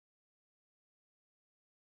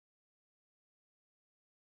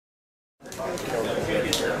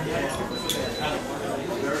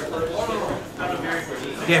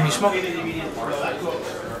Damn, you smoke?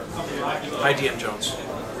 Hi, DM Jones.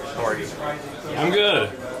 How are you? I'm good.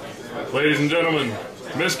 Ladies and gentlemen,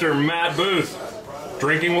 Mr. Matt Booth,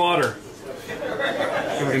 drinking water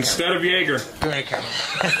instead of Jaeger.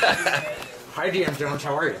 Hi, DM Jones.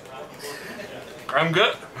 How are you? I'm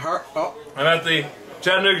good. Oh. I'm at the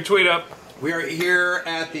Chattanooga Tweet Up. We are here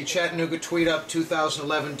at the Chattanooga Tweet Up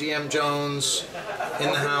 2011. DM Jones in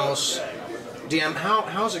the house. DM,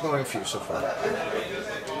 how's it going for you so far?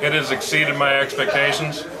 It has exceeded my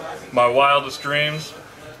expectations, my wildest dreams.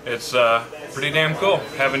 It's pretty damn cool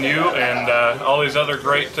having you and all these other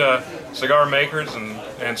great cigar makers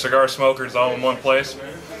and cigar smokers all in one place.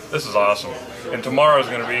 This is awesome. And tomorrow's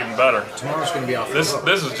going to be even better. Tomorrow's going to be off. This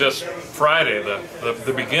is just Friday,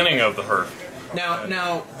 the beginning of the herd.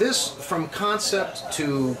 Now this, from concept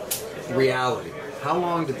to reality, how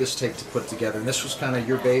long did this take to put together? And this was kind of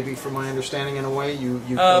your baby, from my understanding, in a way. You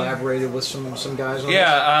collaborated with some guys on this?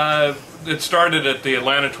 Yeah, it started at the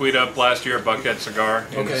Atlanta Tweet Up last year at Buckhead Cigar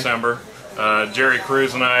in December. Jerry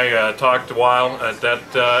Cruz and I talked a while at that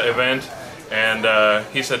event, and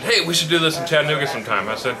he said, "Hey, we should do this in Chattanooga sometime."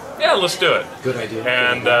 I said, "Yeah, let's do it." Good idea.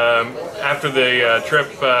 And after the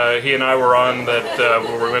trip he and I were on,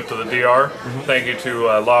 where we went to the DR, thank you to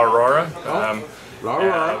La Aurora.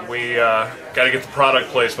 We got to get the product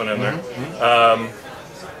placement in there.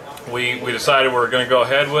 We decided we were going to go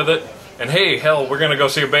ahead with it, and hey, hell, we're going to go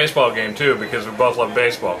see a baseball game too, because we both love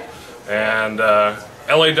baseball. And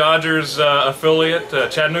LA Dodgers affiliate,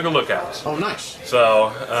 Chattanooga Lookouts. Oh, nice.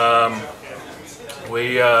 So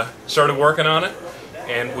we started working on it,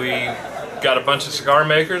 and we got a bunch of cigar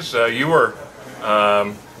makers. You were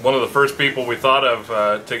one of the first people we thought of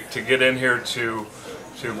to get in here to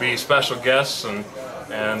be special guests, and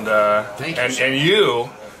you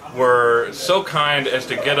were so kind as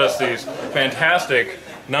to get us these fantastic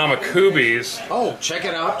Namakubis. Oh, check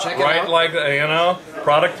it out! Check it out! Right, like, you know,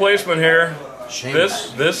 product placement here.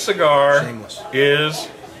 Shameless. This cigar Shameless. is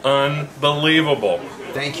unbelievable.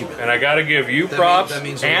 Thank you, man. And I got to give you props, that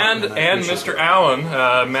means a lot, and Mr. Allen,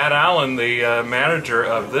 Matt Allen, the manager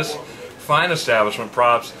of this fine establishment,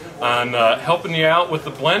 props on helping you out with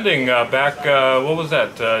the blending back. What was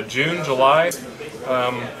that? June, July?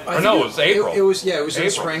 Or no, it was April. It was in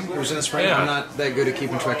the spring. It was in the spring. Yeah. I'm not that good at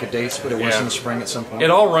keeping track of dates, but it was in the spring at some point. It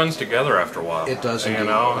all runs together after a while. It does, you indeed.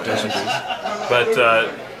 know. It does indeed. But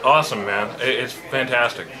awesome, man. It's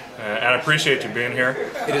fantastic, and I appreciate you being here.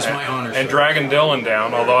 It is my honor. And dragging Dylan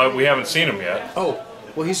down, although we haven't seen him yet. Oh,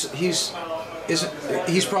 well, he'll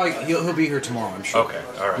be here tomorrow, I'm sure. Okay,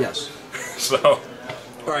 all right. Yes. So.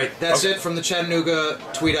 All right, that's it from the Chattanooga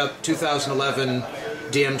Tweet Up 2011.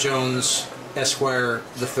 DM Jones, Esquire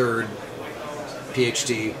the Third,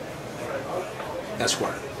 PhD,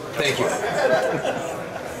 Esquire. Thank you.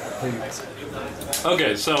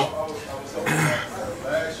 Okay, so.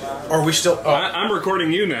 Are we still? I'm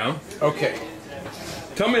recording you now. Okay.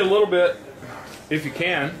 Tell me a little bit, if you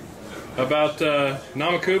can, about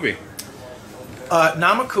Namakubi.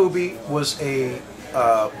 Namakubi was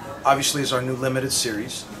obviously is our new limited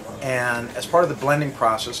series, and as part of the blending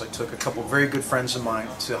process, I took a couple of very good friends of mine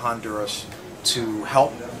to Honduras to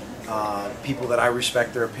help people that I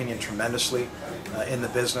respect their opinion tremendously in the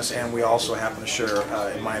business, and we also happen to share,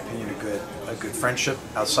 in my opinion, a good friendship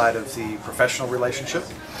outside of the professional relationship.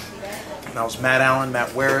 And that was Matt Allen,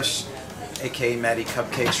 Matt Waris, aka Matty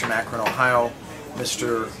Cupcakes from Akron, Ohio,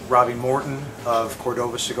 Mr. Robbie Morton of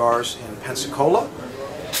Cordova Cigars in Pensacola,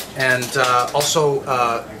 and also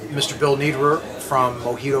Mr. Bill Niederer from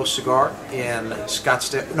Mojito Cigar in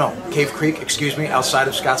Cave Creek, excuse me, outside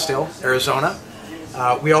of Scottsdale, Arizona.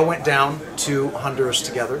 We all went down to Honduras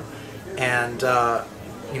together, and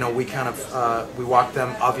you know, we kind of we walked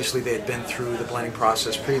them. Obviously, they had been through the blending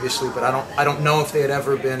process previously, but I don't know if they had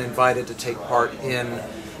ever been invited to take part in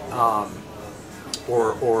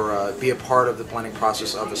or be a part of the blending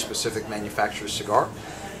process of a specific manufacturer's cigar.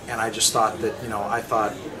 And I just thought that, you know,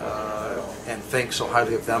 and think so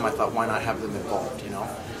highly of them, I thought, why not have them involved, you know?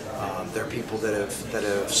 They're people that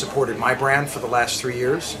have supported my brand for the last 3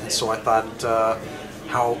 years, and so I thought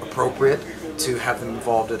how appropriate to have them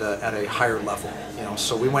involved at a higher level, you know?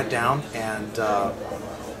 So we went down, and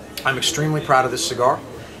I'm extremely proud of this cigar,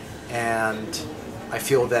 and I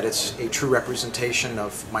feel that it's a true representation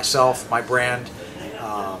of myself, my brand,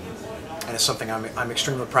 and it's something I'm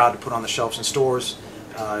extremely proud to put on the shelves in stores.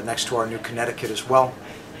 Next to our new Connecticut as well,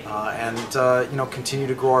 and you know, continue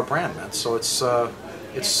to grow our brand, man. So that's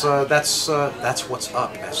what's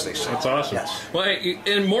up, as they say. That's awesome. Yes. Well,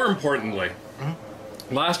 and more importantly,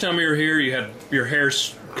 Last time you were here, you had your hair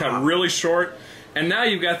cut really short, and now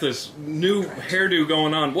you've got this new hairdo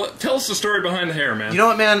going on. Tell us the story behind the hair, man. You know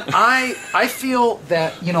what, man? I feel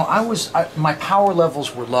that, you know, my power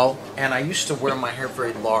levels were low, and I used to wear my hair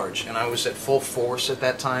very large, and I was at full force at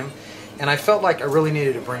that time, and I felt like I really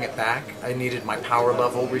needed to bring it back. I needed my power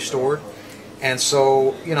level restored. And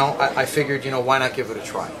so, you know, I figured, you know, why not give it a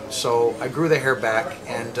try? So I grew the hair back,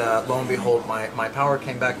 and lo and behold, my power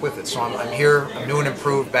came back with it. So I'm here, I'm new and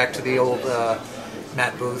improved, back to the old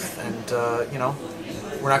Matt Booth, and, you know,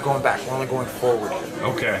 we're not going back, we're only going forward.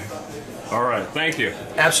 Okay. All right. Thank you.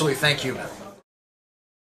 Absolutely. Thank you, man.